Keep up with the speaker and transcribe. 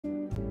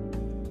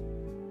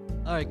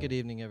All right, good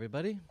evening,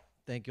 everybody.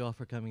 Thank you all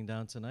for coming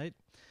down tonight.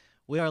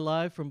 We are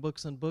live from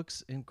Books and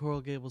Books in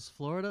Coral Gables,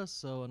 Florida,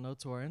 so a note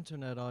to our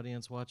internet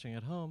audience watching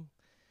at home.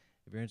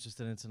 If you're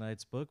interested in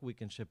tonight's book, we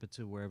can ship it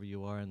to wherever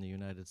you are in the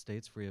United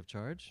States free of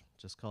charge.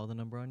 Just call the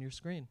number on your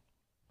screen.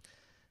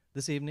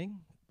 This evening,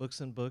 Books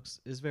and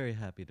Books is very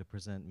happy to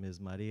present Ms.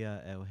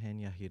 María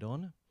Eugenia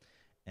Girón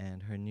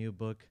and her new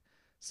book,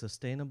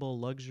 Sustainable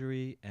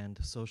Luxury and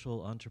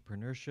Social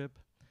Entrepreneurship,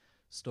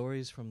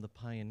 Stories from the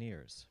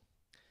Pioneers.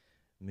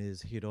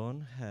 Ms.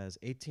 Girón has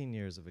 18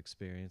 years of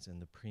experience in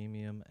the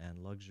premium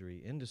and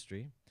luxury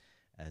industry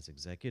as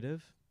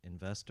executive,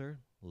 investor,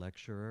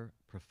 lecturer,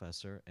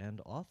 professor, and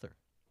author.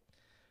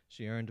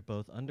 She earned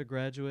both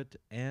undergraduate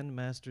and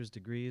master's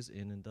degrees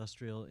in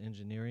industrial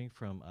engineering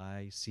from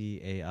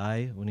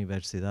ICAI,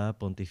 Universidad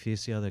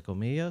Pontificia de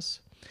Comillas,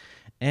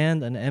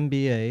 and an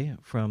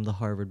MBA from the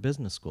Harvard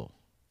Business School.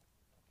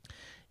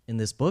 In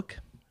this book,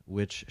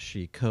 which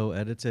she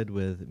co-edited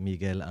with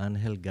Miguel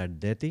Ángel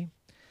Gardetti,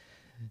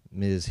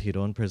 Ms.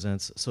 Girón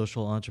presents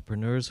social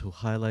entrepreneurs who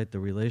highlight the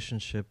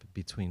relationship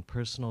between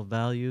personal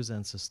values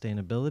and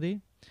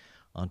sustainability,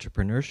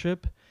 entrepreneurship,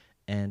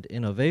 and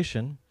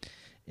innovation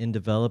in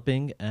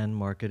developing and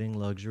marketing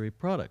luxury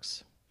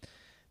products.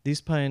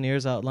 These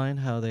pioneers outline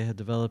how they had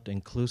developed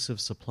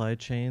inclusive supply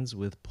chains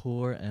with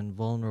poor and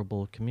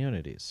vulnerable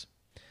communities.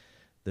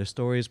 Their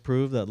stories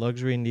prove that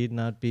luxury need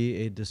not be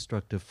a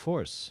destructive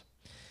force.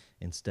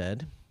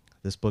 Instead,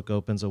 this book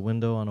opens a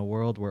window on a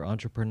world where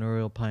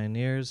entrepreneurial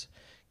pioneers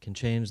can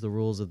change the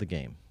rules of the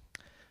game.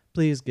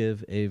 Please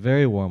give a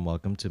very warm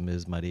welcome to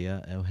Ms.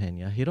 María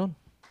Eugenia Girón.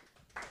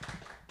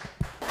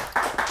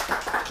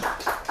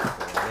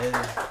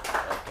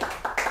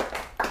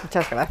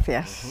 Muchas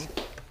gracias.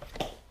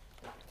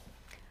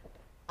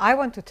 I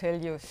want to tell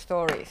you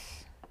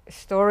stories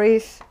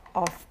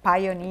of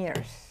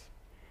pioneers.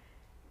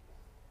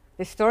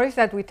 The stories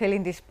that we tell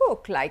in this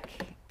book, like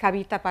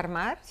Kavita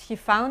Parmar, she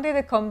founded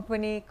a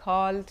company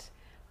called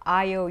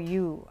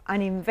IOU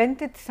and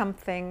invented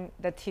something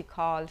that she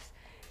calls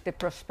the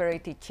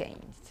prosperity chain.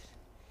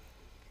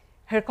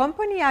 Her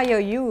company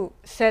IOU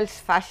sells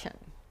fashion,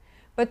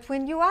 but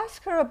when you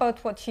ask her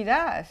about what she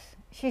does,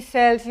 she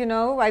says, you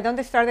know, I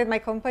don't started my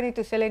company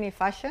to sell any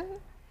fashion.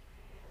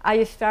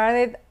 I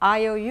started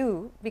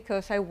IOU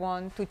because I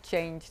want to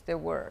change the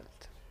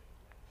world.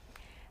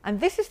 And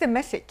this is the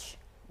message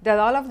that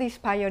all of these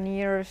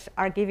pioneers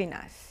are giving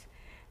us.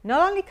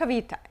 Not only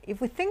Kavita, if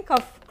we think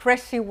of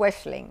Cressy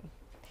Wessling,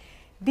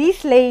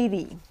 this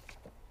lady,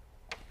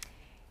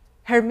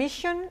 her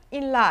mission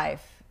in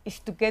life is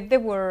to get the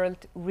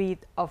world rid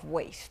of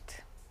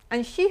waste.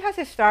 And she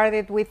has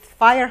started with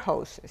fire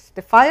hoses.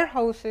 The fire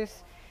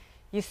hoses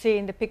you see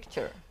in the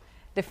picture,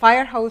 the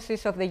fire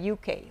hoses of the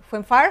UK.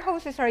 When fire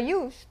hoses are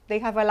used, they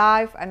have a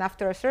life, and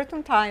after a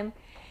certain time,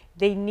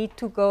 they need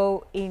to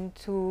go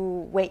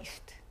into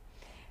waste.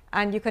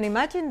 And you can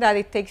imagine that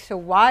it takes a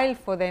while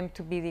for them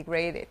to be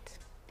degraded.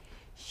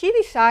 She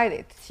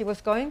decided she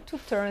was going to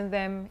turn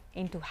them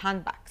into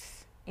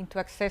handbags, into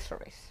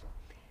accessories.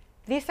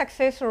 These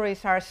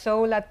accessories are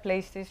sold at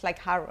places like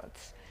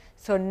Harrods.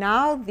 So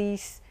now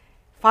these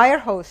fire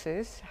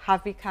hoses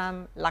have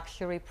become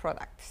luxury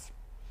products.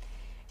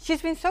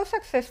 She's been so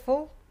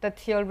successful that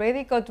she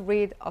already got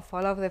rid of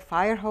all of the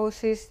fire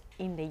hoses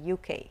in the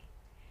UK.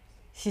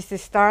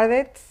 She's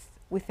started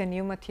with a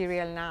new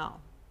material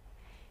now.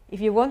 If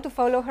you want to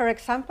follow her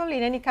example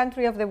in any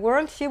country of the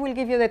world, she will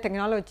give you the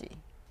technology,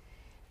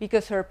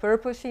 because her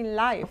purpose in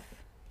life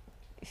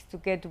is to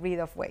get rid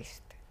of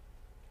waste.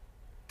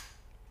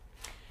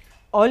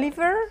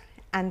 Oliver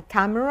and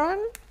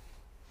Cameron,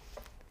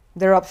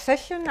 their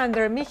obsession and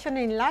their mission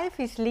in life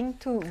is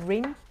linked to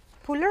ring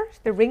pullers,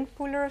 the ring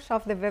pullers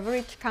of the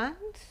beverage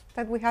cans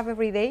that we have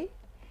every day.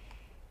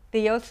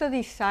 They also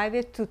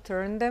decided to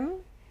turn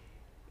them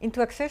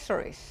into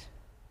accessories.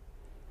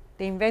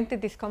 They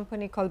invented this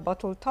company called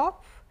Bottle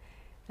Top,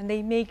 and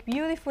they make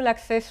beautiful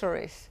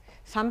accessories,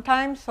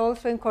 sometimes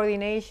also in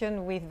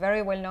coordination with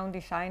very well-known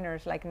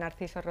designers like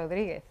Narciso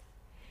Rodriguez.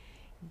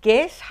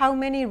 Guess how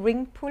many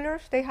ring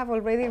pullers they have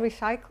already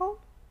recycled?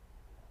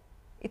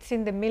 It's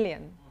in the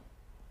million,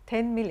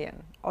 10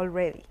 million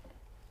already.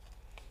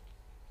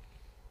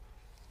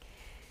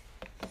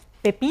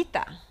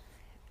 Pepita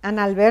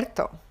and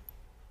Alberto,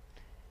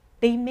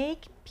 they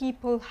make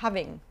people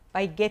having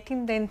by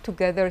getting them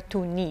together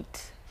to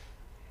knit.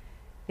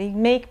 They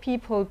make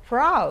people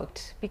proud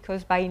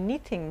because by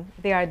knitting,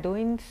 they are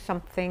doing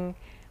something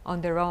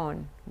on their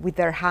own with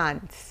their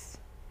hands.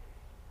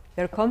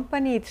 Their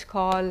company is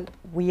called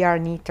We Are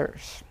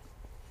Knitters,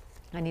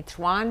 and it's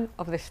one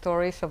of the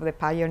stories of the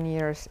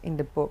pioneers in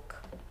the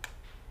book.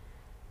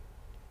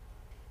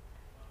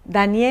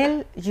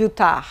 Daniel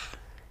Jutard,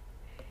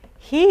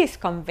 he is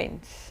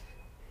convinced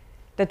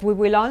that we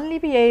will only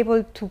be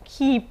able to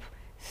keep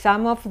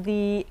some of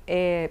the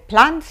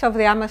plants of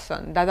the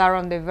Amazon that are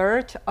on the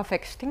verge of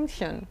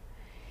extinction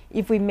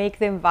if we make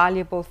them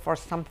valuable for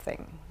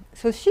something.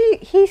 So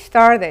he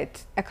started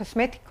a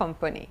cosmetic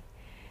company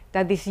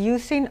that is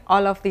using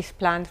all of these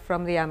plants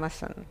from the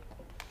Amazon.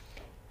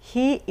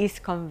 he is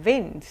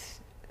convinced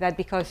that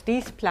because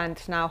these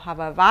plants now have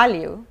a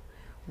value,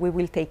 we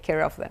will take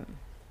care of them.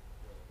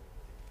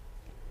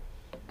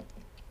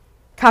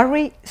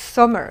 Carrie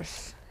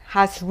Summers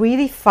has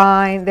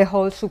redefined the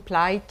whole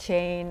supply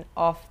chain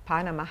of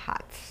Panama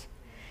hats.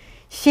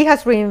 She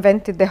has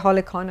reinvented the whole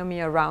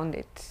economy around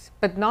it.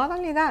 But not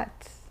only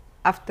that,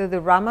 after the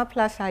Rama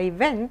Plaza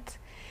event,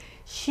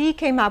 she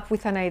came up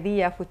with an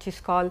idea which is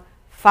called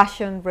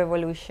Fashion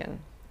Revolution.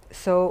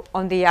 So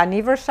on the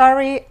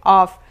anniversary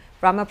of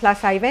Rama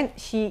Plaza event,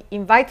 she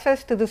invites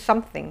us to do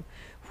something,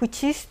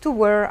 which is to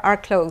wear our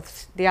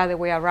clothes the other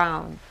way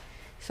around,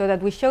 so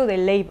that we show the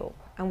label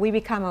and we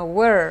become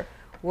aware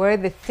where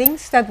the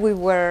things that we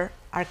wear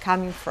are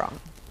coming from,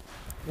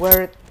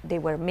 where they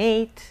were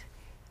made,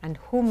 and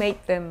who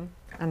made them,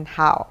 and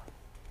how.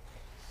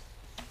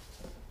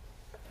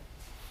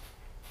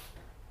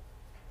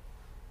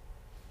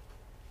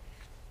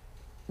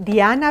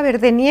 Diana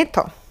Verde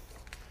Nieto,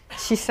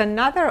 she's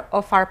another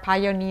of our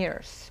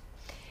pioneers.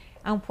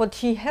 And what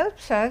she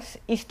helps us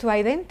is to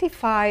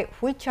identify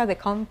which are the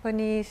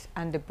companies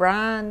and the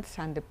brands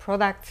and the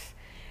products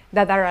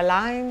that are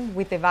aligned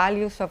with the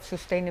values of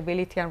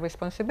sustainability and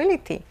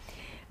responsibility.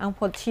 And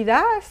what she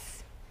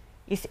does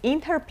is,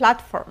 in her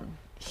platform,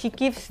 she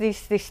gives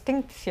this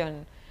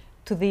distinction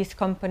to these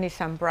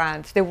companies and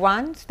brands, the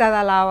ones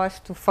that allow us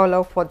to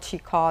follow what she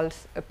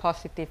calls a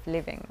positive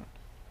living.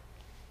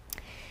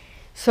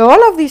 So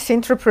all of these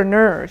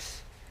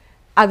entrepreneurs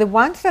are the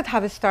ones that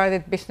have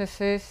started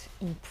businesses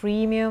in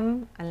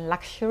premium and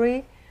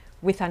luxury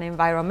with an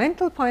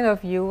environmental point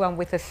of view and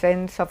with a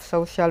sense of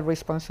social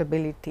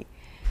responsibility.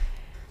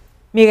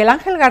 Miguel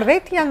Angel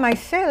Gardetti and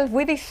myself,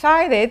 we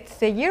decided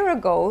a year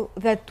ago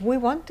that we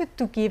wanted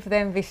to give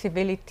them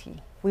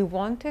visibility. We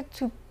wanted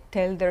to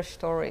tell their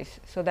stories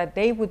so that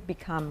they would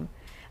become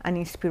an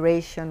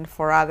inspiration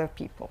for other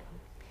people.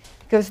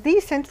 Because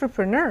these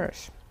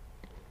entrepreneurs,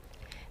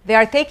 they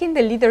are taking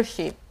the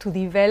leadership to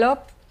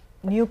develop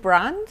new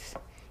brands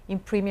in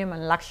premium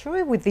and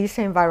luxury with this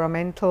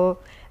environmental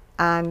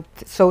and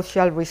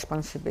social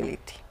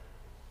responsibility.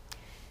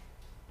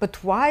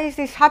 But why is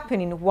this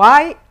happening?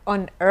 Why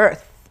on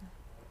earth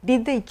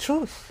did they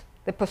choose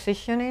the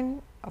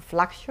positioning of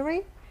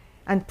luxury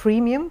and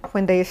premium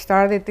when they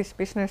started these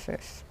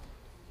businesses?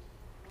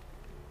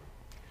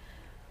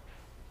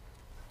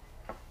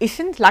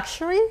 Isn't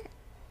luxury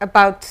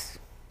about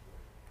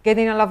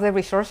getting all of the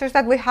resources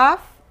that we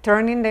have,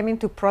 turning them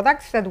into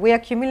products that we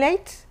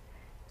accumulate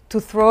to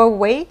throw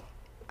away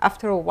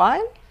after a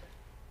while?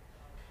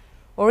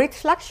 Or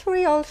it's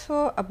luxury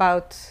also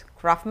about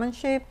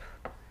craftsmanship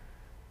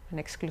and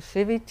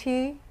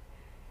exclusivity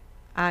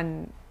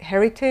and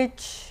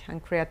heritage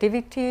and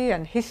creativity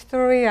and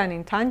history and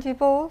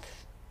intangibles?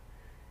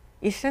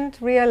 Isn't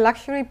real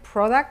luxury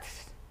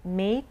products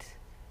made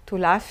to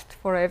last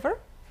forever?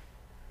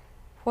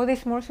 What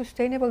is more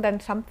sustainable than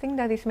something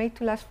that is made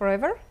to last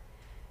forever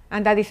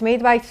and that is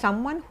made by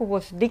someone who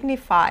was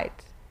dignified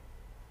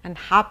and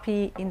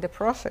happy in the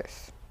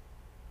process?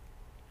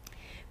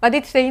 But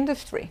it's the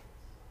industry.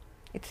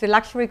 It's the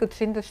luxury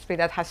goods industry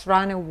that has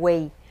run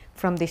away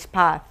from this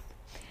path.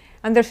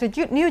 And there's a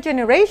new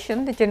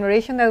generation, the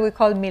generation that we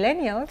call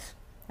millennials,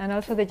 and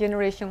also the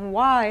generation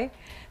Y,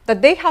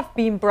 that they have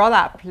been brought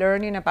up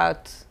learning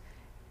about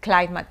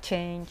climate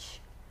change.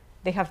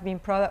 They have been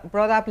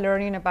brought up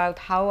learning about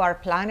how our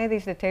planet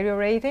is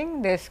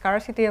deteriorating, the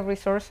scarcity of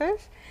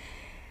resources.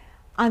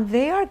 And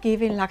they are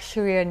giving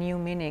luxury a new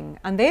meaning.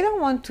 And they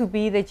don't want to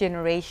be the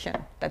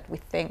generation that we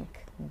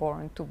think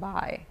born to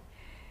buy.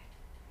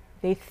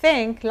 They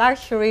think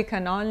luxury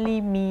can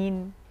only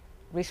mean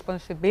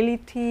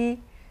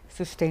responsibility,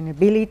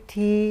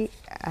 sustainability,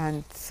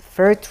 and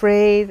fair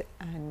trade,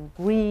 and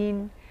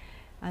green.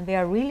 And they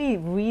are really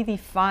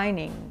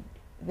redefining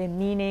the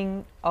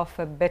meaning of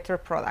a better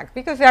product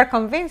because they are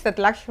convinced that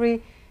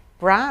luxury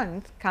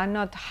brands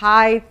cannot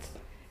hide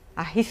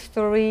a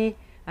history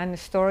and a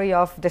story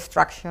of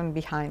destruction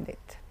behind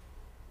it.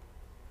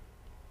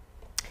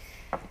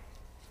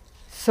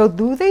 So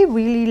do they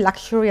really,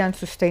 luxury and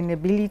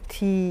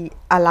sustainability,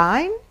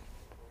 align?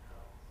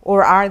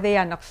 Or are they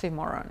an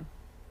oxymoron?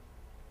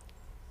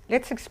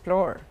 Let's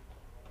explore.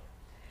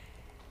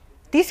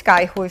 This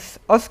guy, who is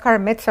Oscar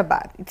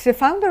Metzabat, it's the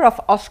founder of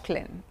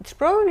Osklen. It's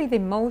probably the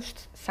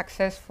most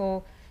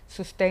successful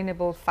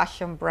sustainable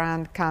fashion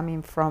brand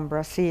coming from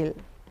Brazil.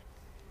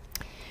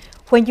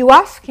 When you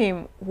ask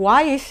him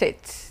why is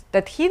it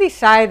that he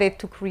decided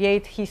to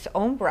create his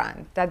own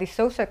brand that is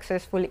so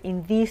successful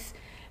in this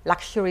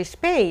luxury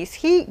space,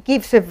 he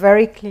gives a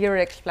very clear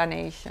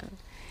explanation.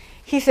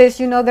 He says,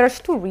 you know, there's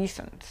two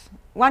reasons.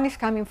 One is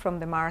coming from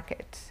the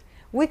market.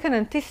 We can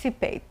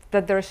anticipate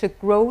that there's a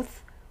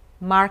growth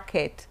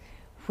market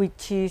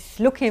which is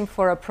looking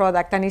for a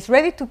product and is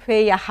ready to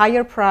pay a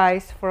higher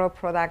price for a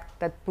product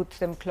that puts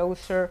them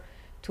closer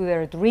to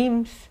their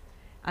dreams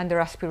and their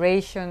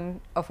aspiration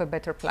of a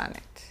better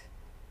planet.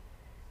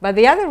 But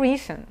the other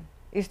reason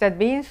is that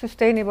being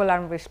sustainable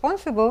and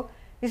responsible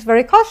is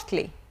very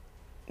costly.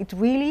 It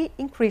really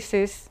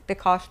increases the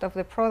cost of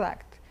the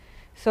product.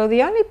 So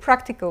the only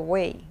practical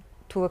way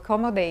to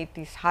accommodate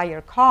this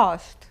higher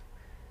cost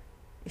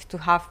is to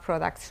have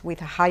products with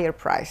higher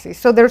prices.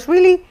 So there's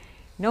really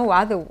no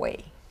other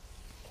way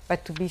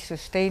but to be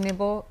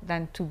sustainable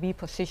than to be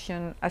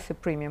positioned as a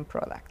premium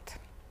product.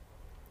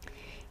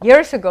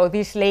 Years ago,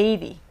 this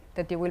lady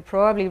that you will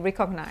probably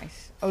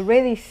recognize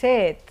already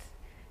said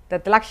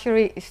that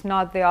luxury is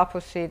not the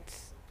opposite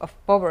of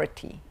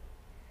poverty,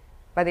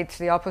 but it's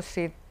the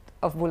opposite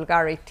of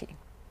vulgarity.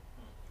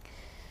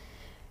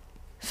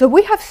 So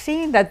we have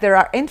seen that there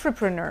are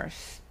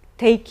entrepreneurs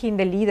taking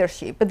the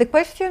leadership, but the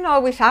question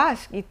always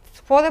asked is,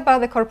 what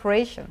about the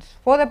corporations?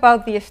 What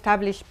about the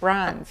established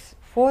brands?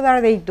 What are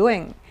they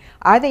doing?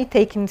 Are they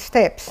taking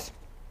steps?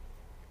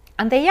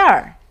 And they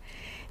are.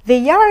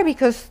 They are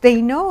because they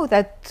know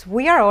that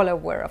we are all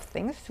aware of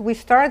things. We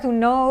start to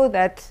know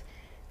that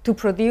to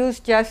produce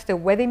just a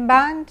wedding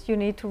band, you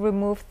need to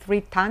remove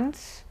 3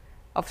 tons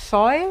of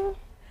soil,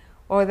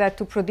 or that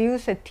to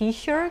produce a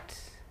t-shirt,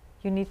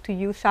 you need to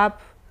use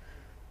up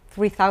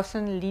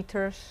 3,000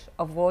 liters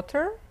of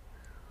water,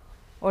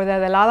 or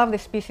that a lot of the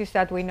species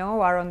that we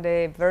know are on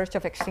the verge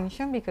of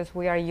extinction because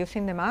we are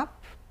using them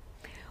up,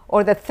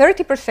 or that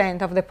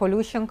 30% of the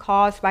pollution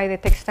caused by the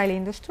textile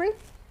industry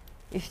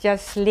is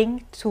just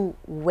linked to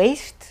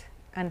waste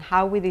and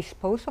how we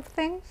dispose of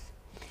things.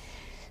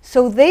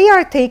 So they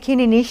are taking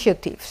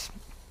initiatives.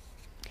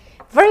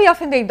 Very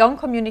often they don't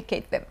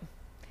communicate them.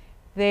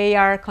 They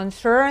are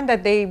concerned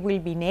that they will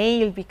be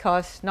nailed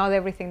because not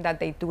everything that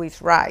they do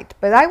is right.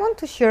 But I want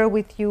to share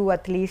with you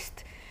at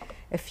least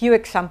a few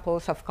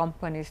examples of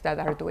companies that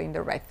are doing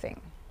the right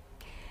thing.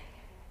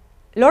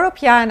 Loro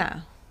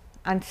Piana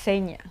and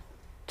Zegna,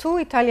 2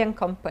 Italian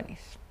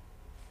companies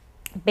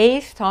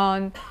based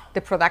on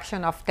the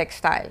production of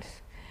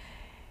textiles,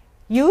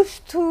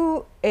 used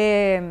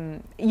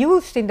in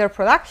their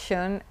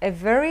production a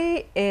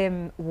very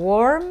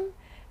warm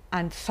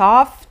and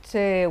soft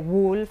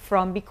wool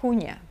from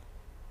vicuña.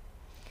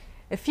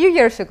 A few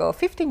years ago,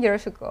 15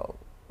 years ago,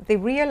 they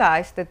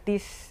realized that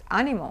this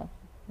animal,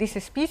 this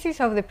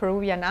species of the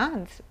Peruvian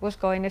ants, was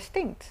going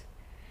extinct.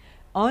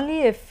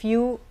 Only a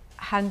few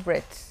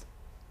hundred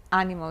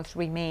animals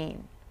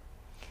remain.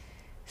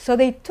 So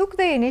they took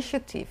the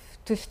initiative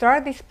to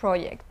start this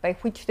project by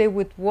which they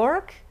would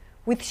work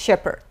with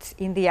shepherds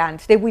in the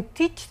ants. They would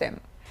teach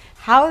them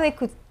how they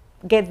could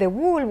get the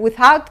wool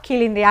without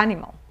killing the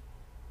animal.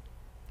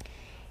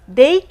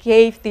 They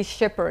gave these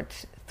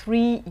shepherds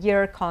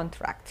 3-year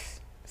contracts.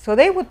 So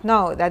they would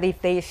know that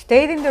if they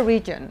stayed in the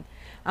region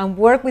and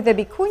worked with the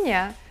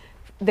vicuña,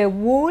 the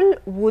wool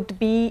would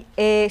be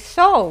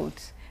sold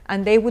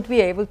and they would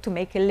be able to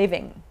make a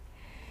living.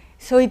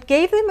 So it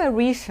gave them a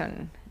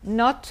reason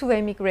not to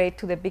emigrate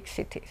to the big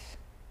cities.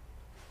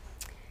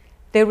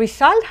 The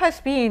result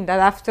has been that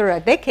after a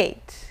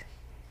decade,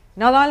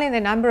 not only the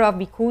number of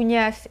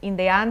vicuñas in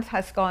the ants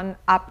has gone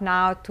up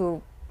now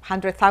to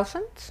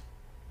 100,000,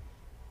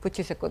 which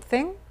is a good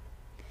thing.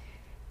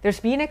 There's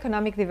been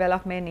economic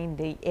development in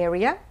the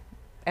area.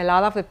 A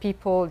lot of the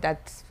people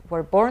that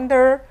were born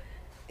there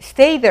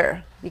stay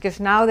there because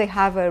now they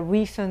have a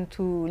reason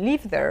to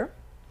live there.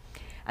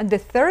 And the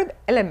third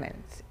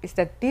element is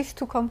that these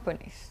 2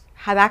 companies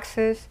had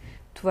access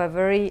to a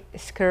very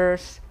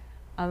scarce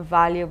and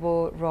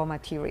valuable raw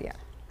material.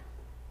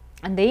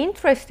 And the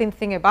interesting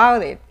thing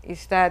about it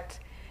is that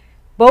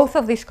both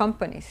of these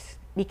companies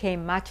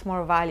became much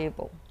more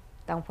valuable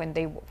than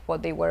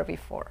what they were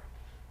before.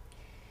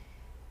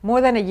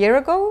 More than a year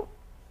ago,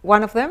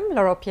 one of them,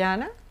 Loro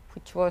Piana,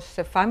 which was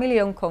a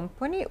family-owned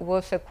company,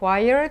 was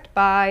acquired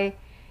by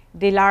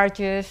the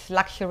largest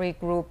luxury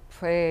group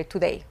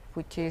today,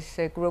 which is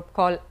a group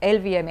called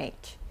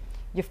LVMH.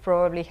 You've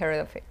probably heard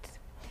of it.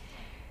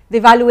 The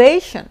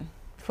valuation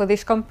for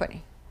this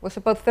company was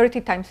about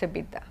 30 times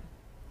EBITDA.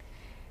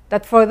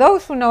 That for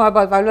those who know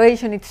about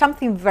valuation, it's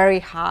something very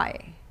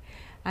high.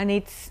 And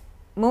it's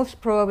most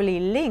probably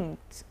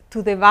linked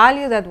to the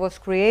value that was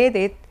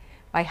created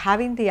by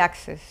having the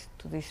access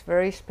to this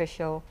very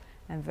special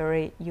and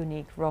very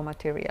unique raw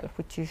material,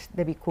 which is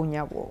the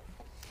vicuña wool.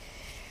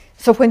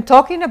 So when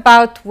talking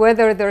about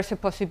whether there's a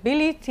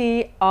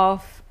possibility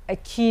of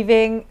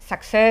achieving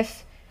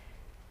success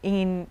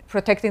in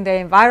protecting the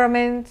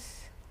environment,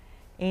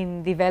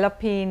 in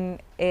developing,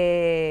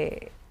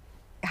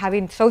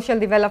 having social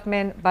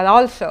development, but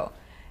also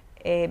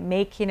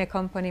making a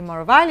company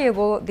more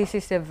valuable, this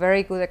is a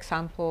very good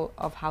example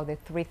of how the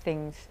 3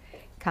 things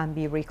can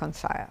be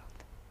reconciled.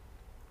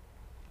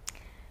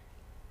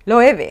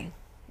 Loewe.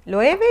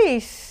 Loewe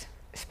is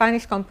a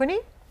Spanish company.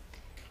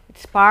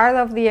 It's part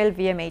of the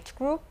LVMH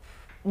group,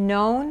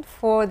 known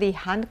for the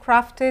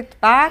handcrafted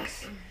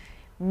bags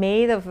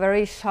made of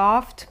very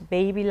soft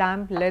baby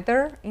lamb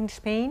leather in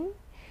Spain.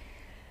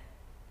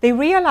 They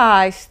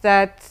realized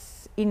that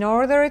in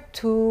order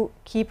to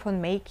keep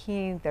on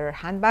making their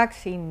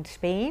handbags in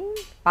Spain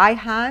by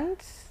hand,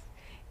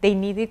 they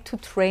needed to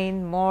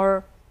train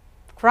more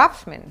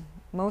craftsmen.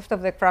 Most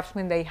of the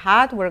craftsmen they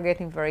had were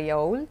getting very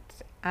old,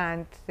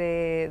 and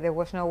there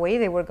was no way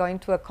they were going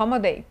to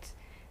accommodate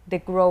the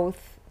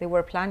growth they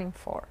were planning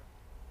for.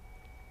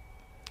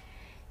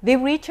 They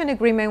reached an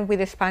agreement with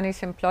the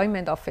Spanish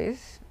Employment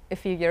Office a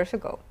few years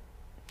ago,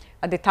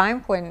 at the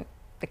time when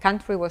the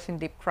country was in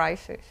deep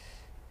crisis.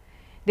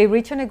 They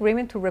reached an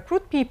agreement to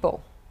recruit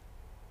people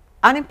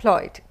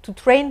unemployed, to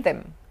train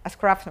them as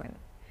craftsmen,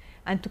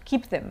 and to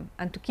keep them,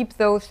 and to keep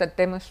those that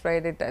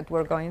demonstrated that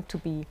were going to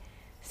be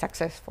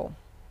successful.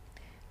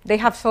 They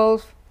have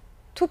solved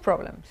two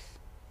problems.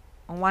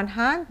 On one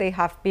hand, they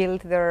have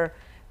built their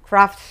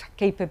crafts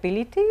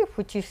capability,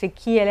 which is a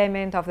key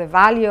element of the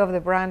value of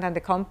the brand and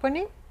the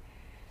company.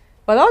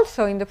 But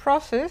also in the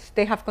process,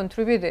 they have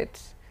contributed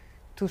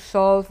to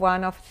solve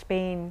one of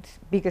Spain's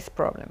biggest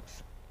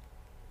problems.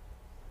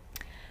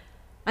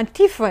 And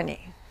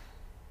Tiffany,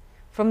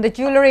 from the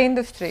jewelry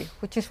industry,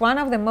 which is one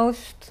of the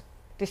most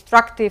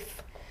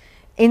destructive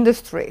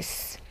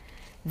industries,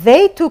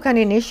 they took an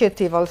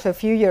initiative also a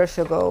few years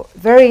ago,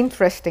 very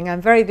interesting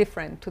and very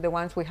different to the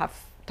ones we have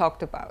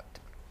talked about.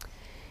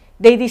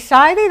 They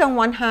decided on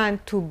one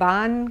hand to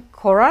ban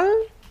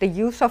coral, the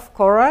use of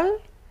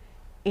coral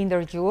in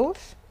their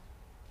jewels.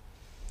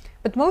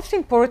 But most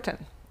important,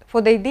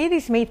 what they did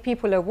is made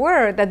people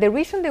aware that the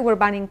reason they were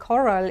banning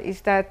coral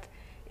is that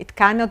it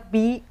cannot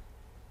be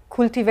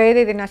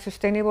cultivated in a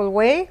sustainable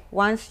way.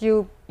 Once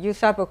you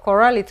use up a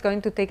coral, it's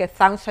going to take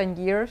 1,000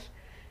 years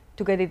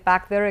to get it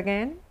back there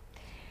again.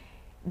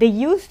 They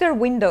use their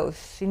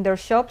windows in their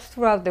shops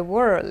throughout the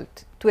world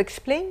to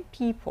explain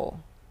people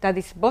that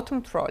it's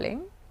bottom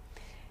trawling,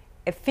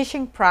 a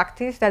fishing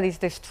practice that is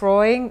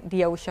destroying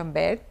the ocean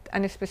bed,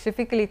 and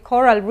specifically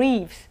coral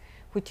reefs,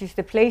 which is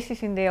the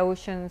places in the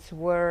oceans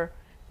where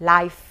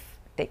life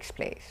takes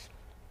place.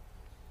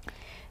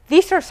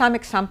 These are some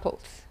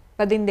examples,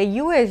 but in the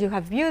US you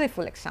have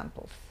beautiful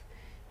examples.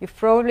 You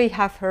probably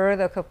have heard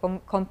of a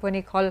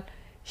company called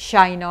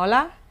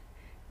Shinola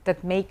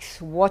that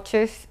makes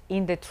watches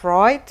in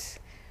Detroit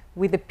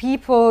with the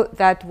people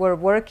that were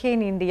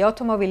working in the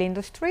automobile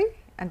industry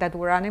and that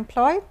were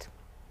unemployed.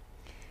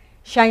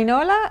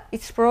 Shinola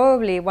is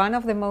probably one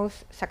of the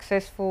most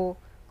successful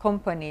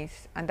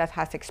companies and that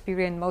has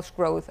experienced most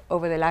growth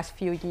over the last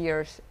few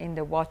years in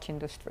the watch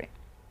industry.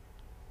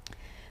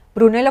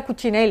 Brunello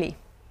Cucinelli,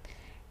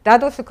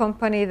 that was a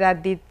company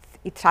that did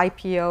its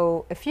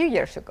IPO a few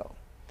years ago.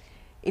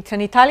 It's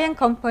an Italian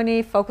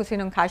company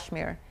focusing on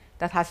cashmere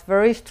that has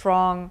very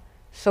strong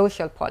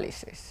social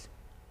policies.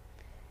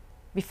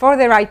 Before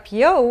their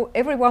IPO,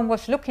 everyone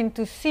was looking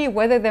to see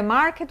whether the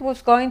market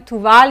was going to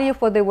value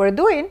what they were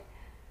doing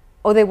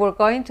or they were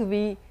going to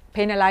be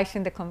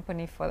penalizing the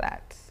company for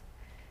that.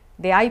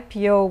 The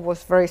IPO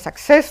was very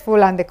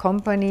successful and the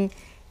company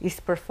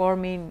is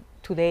performing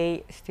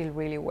today still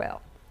really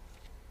well.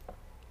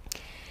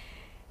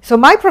 So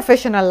my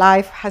professional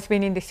life has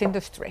been in this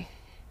industry.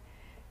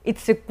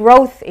 It's a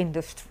growth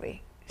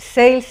industry.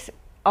 Sales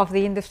of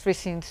the industry,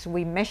 since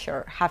we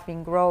measure, have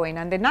been growing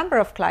and the number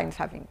of clients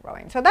have been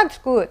growing. So that's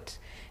good,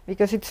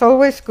 because it's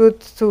always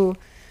good to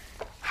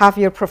have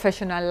your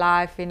professional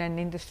life in an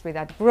industry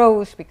that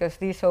grows, because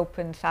this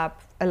opens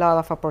up a lot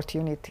of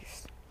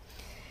opportunities.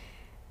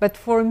 But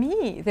for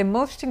me, the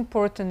most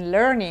important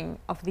learning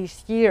of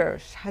these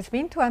years has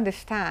been to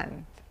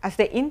understand, as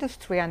the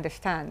industry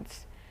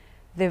understands,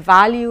 the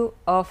value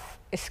of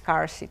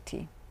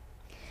scarcity,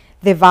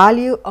 the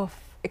value of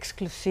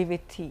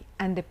exclusivity,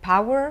 and the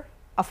power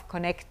of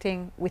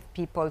connecting with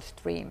people's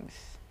dreams.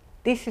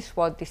 This is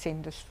what this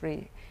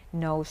industry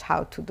knows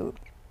how to do.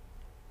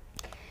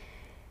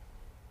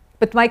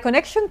 But my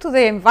connection to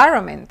the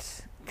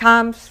environment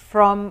comes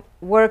from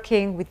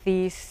working with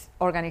this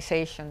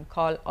organization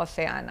called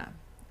Oceana.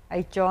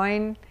 I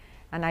joined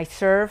and I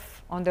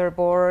serve on their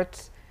board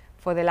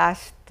for the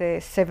last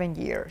 7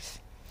 years.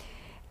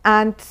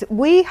 And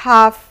we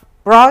have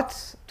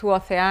brought to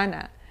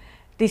Oceana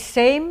the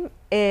same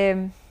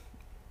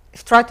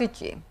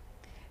strategy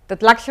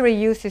that luxury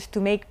uses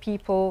to make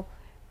people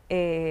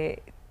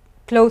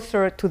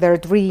closer to their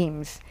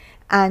dreams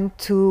and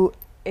to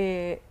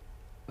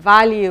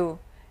value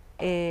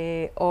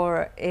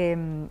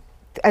to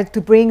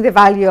bring the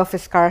value of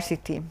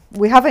scarcity.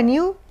 We have a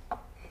new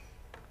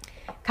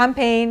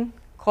campaign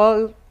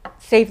called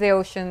Save the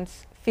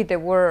Oceans, Feed the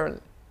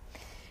World,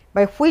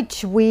 by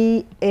which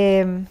we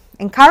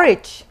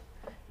encourage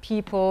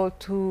people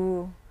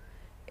to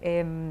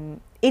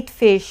eat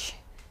fish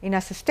in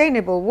a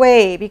sustainable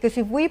way, because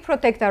if we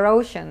protect our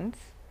oceans,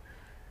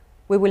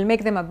 we will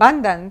make them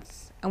abundant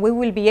and we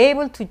will be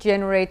able to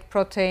generate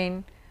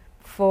protein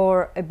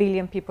for 1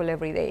 billion people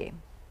every day.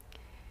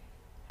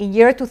 In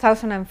year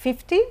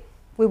 2050,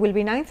 we will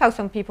be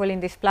 9,000 people in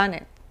this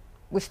planet.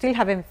 We still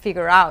haven't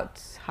figured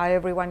out how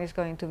everyone is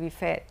going to be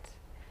fed.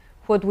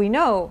 What we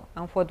know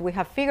and what we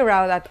have figured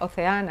out at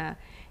Oceana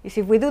is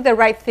if we do the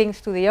right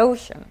things to the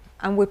ocean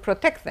and we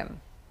protect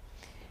them,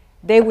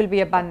 they will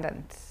be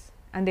abundant.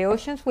 And the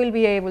oceans will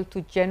be able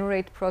to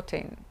generate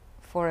protein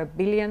for 1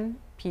 billion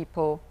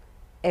people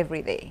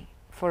every day,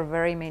 for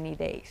very many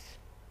days.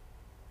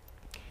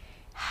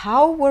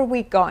 How were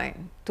we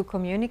going to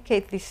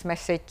communicate this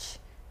message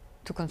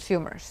to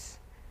consumers?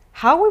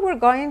 How we were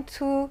going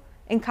to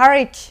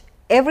encourage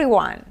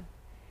everyone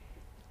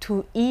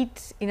to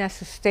eat in a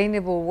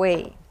sustainable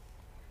way,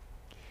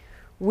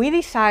 we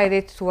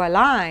decided to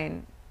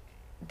align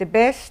the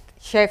best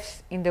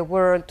chefs in the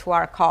world to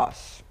our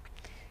cause.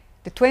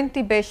 The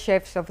 20 best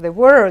chefs of the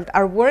world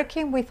are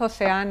working with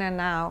Oceana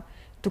now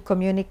to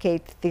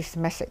communicate this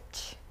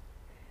message.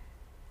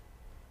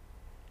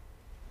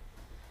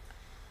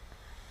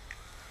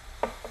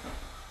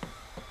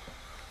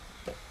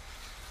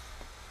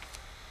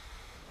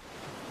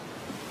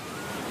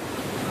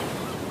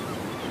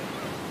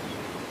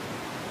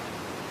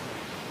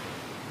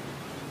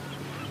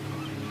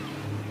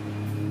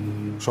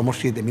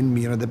 Somos 7.000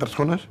 millones de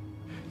personas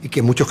y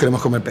que muchos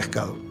queremos comer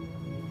pescado.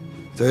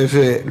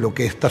 Entonces, lo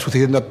que está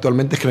sucediendo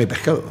actualmente es que no hay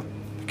pescado,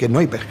 que no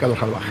hay pescado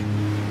salvaje.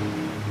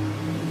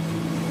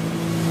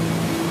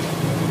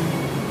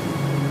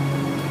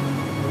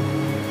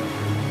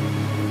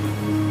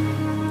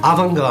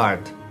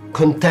 Avant-garde,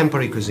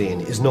 contemporary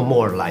cuisine is no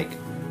more like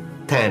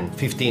 10,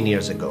 15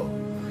 years ago,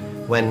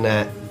 when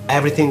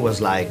everything was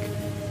like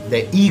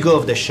the ego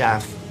of the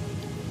chef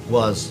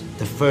was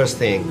the first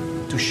thing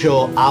to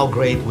show how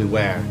great we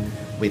were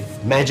with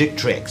magic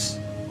tricks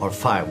or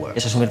fireworks.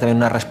 Es asumir también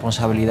una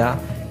responsabilidad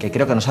que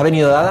creo que nos ha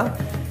venido dada,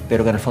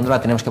 pero que en el fondo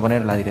la tenemos que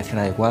poner en la dirección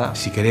adecuada.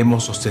 Si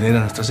queremos sostener a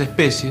nuestras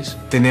especies,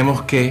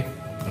 tenemos que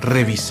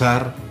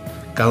revisar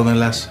cada una de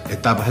las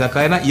etapas de la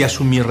cadena y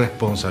asumir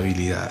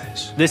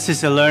responsabilidades. This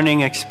is a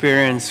learning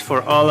experience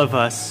for all of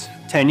us.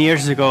 10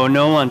 years ago,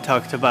 no one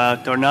talked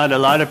about, or not a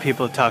lot of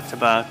people talked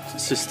about,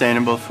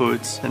 sustainable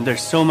foods, and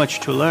there's so much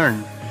to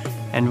learn.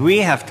 And we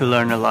have to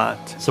learn a lot.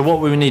 So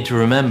what we need to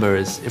remember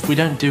is, if we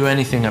don't do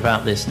anything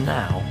about this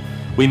now,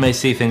 we may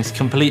see things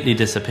completely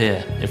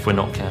disappear if we're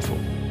not careful.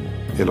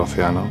 El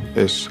océano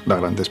es la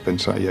gran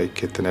despensa y hay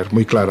que tener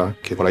muy clara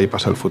que por ahí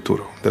pasa el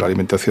futuro de la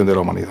alimentación de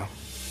la humanidad.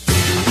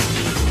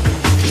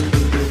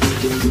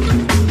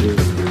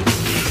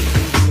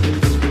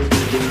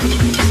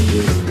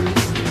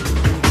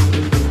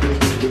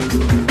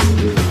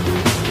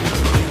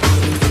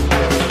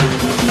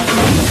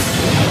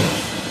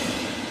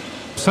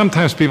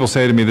 Sometimes people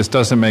say to me, this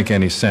doesn't make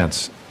any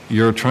sense.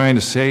 You're trying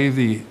to save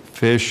the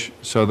fish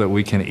so that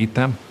we can eat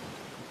them?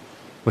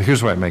 Well,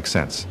 here's why it makes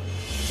sense.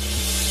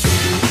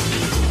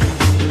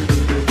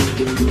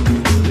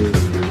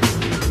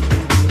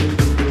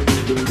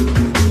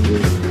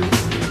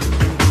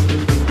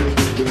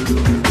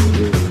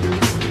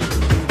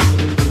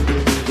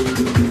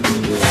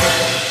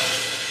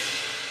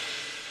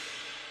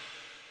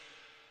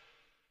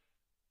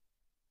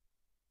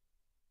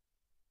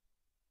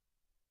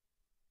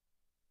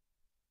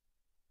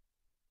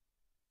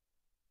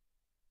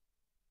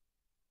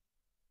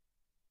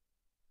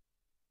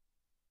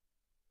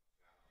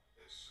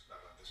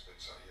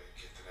 Y hay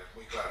que tener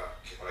muy clara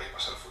que por ahí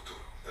pasa el futuro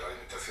de la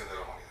alimentación de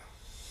la humanidad.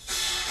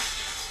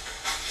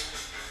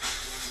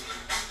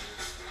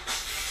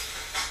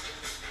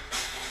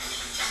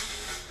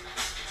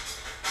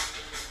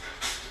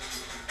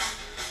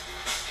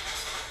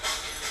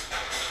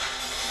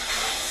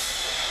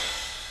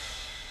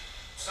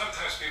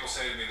 Sometimes people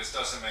say to me, this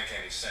doesn't make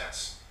any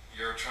sense.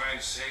 You're trying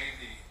to save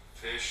the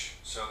fish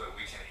so that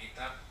we can eat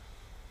them?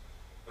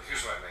 Well,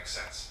 here's why it makes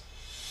sense.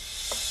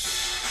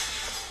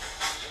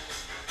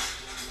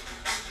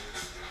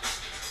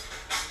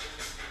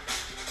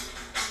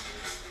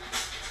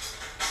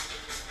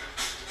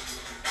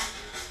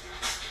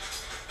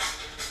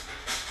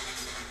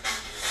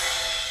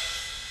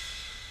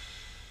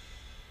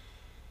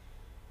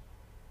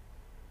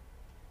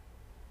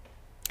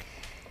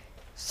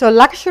 So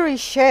luxury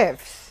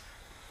chefs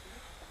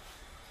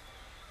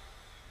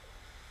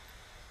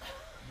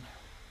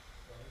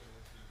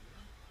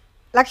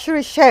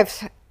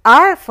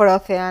are for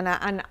Oceana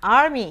an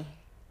army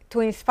to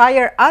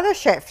inspire other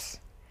chefs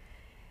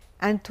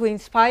and to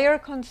inspire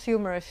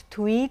consumers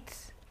to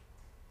eat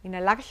in a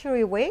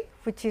luxury way,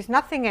 which is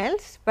nothing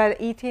else but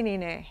eating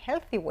in a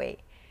healthy way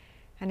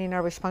and in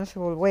a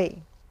responsible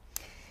way.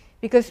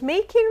 Because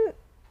making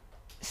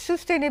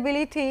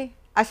sustainability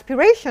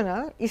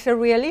aspirational is a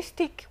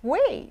realistic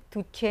way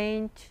to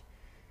change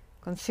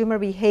consumer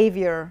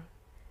behavior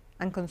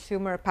and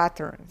consumer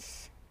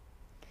patterns.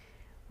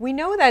 We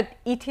know that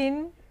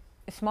eating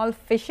small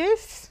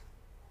fishes,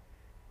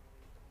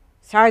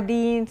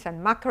 sardines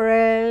and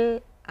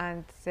mackerel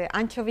and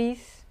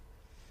anchovies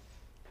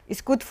is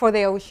good for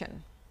the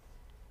ocean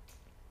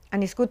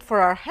and is good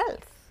for our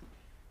health.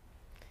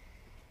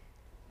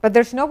 But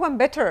there's no one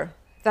better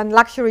than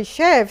luxury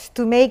chefs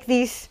to make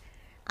these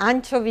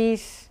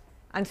anchovies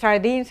and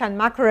sardines and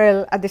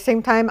mackerel at the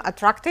same time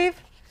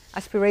attractive,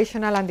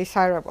 aspirational and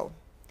desirable.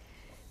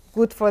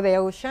 Good for the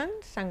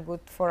oceans and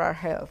good for our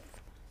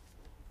health.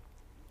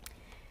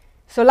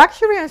 So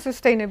luxury and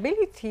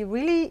sustainability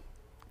really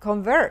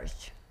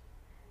converge.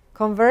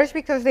 Converge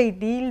because they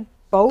deal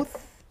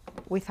both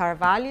with our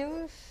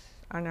values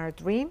and our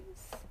dreams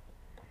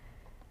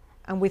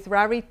and with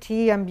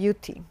rarity and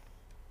beauty.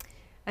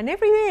 And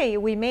every day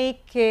we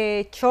make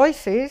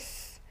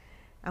choices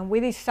and we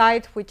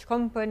decide which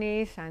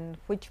companies and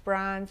which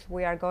brands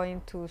we are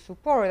going to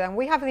support. And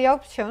we have the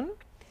option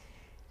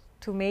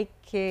to make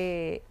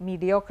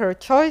mediocre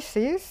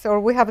choices, or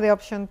we have the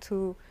option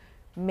to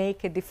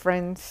make a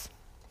difference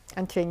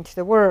and change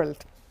the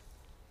world.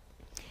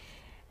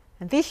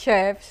 And these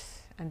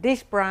chefs and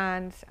these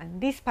brands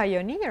and these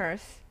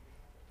pioneers,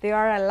 they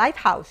are a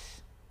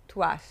lighthouse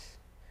to us,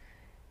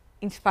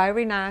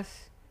 inspiring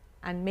us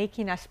and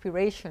making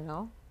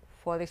aspirational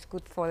for this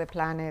good for the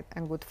planet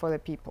and good for the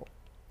people.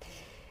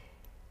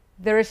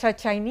 There is a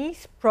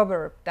Chinese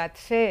proverb that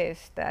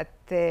says that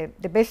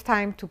the best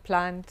time to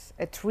plant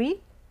a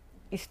tree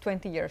is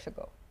 20 years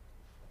ago.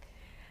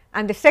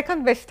 And the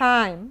second best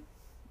time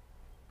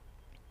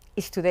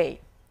is today.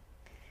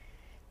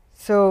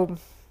 So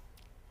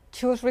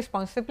choose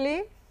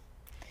responsibly,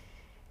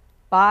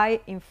 buy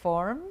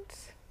informed,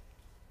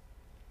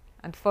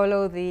 and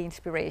follow the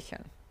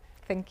inspiration.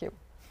 Thank you.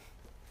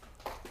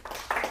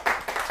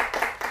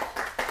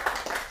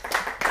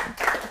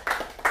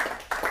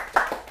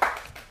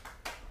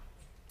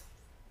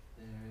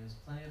 There is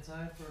plenty of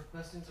time for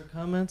questions or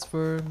comments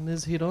for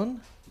Ms. Girón.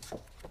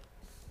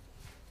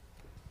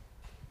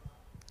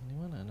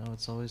 Anyone? I know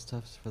it's always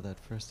tough for that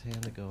first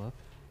hand to go up.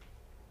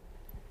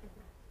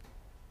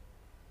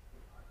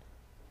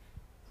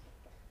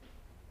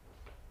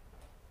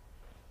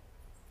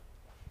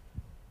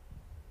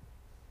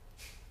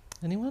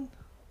 Anyone?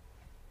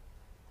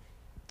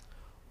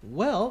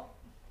 Well,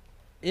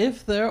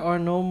 if there are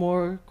no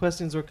more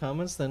questions or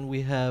comments, then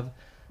we have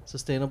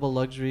sustainable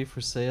luxury for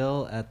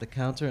sale at the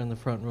counter in the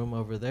front room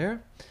over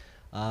there.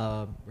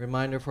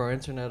 Reminder for our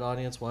internet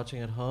audience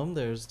watching at home,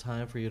 there's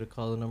time for you to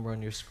call the number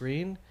on your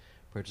screen,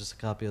 purchase a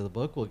copy of the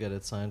book, we'll get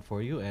it signed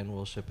for you, and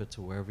we'll ship it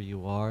to wherever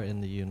you are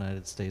in the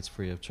United States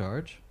free of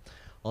charge.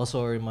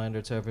 Also a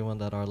reminder to everyone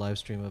that our live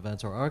stream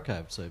events are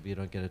archived, so if you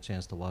don't get a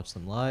chance to watch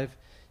them live,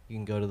 you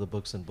can go to the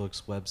Books and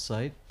Books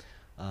website,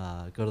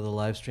 go to the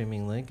live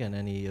streaming link, and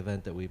any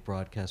event that we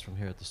broadcast from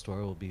here at the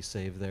store will be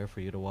saved there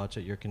for you to watch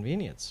at your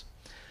convenience.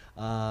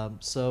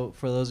 So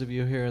for those of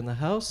you here in the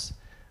house,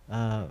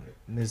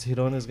 Ms.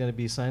 Girón is going to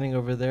be signing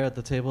over there at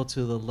the table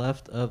to the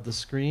left of the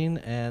screen,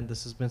 and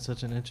this has been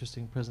such an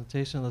interesting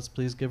presentation. Let's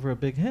please give her a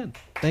big hand.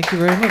 Thank you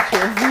very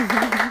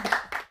much.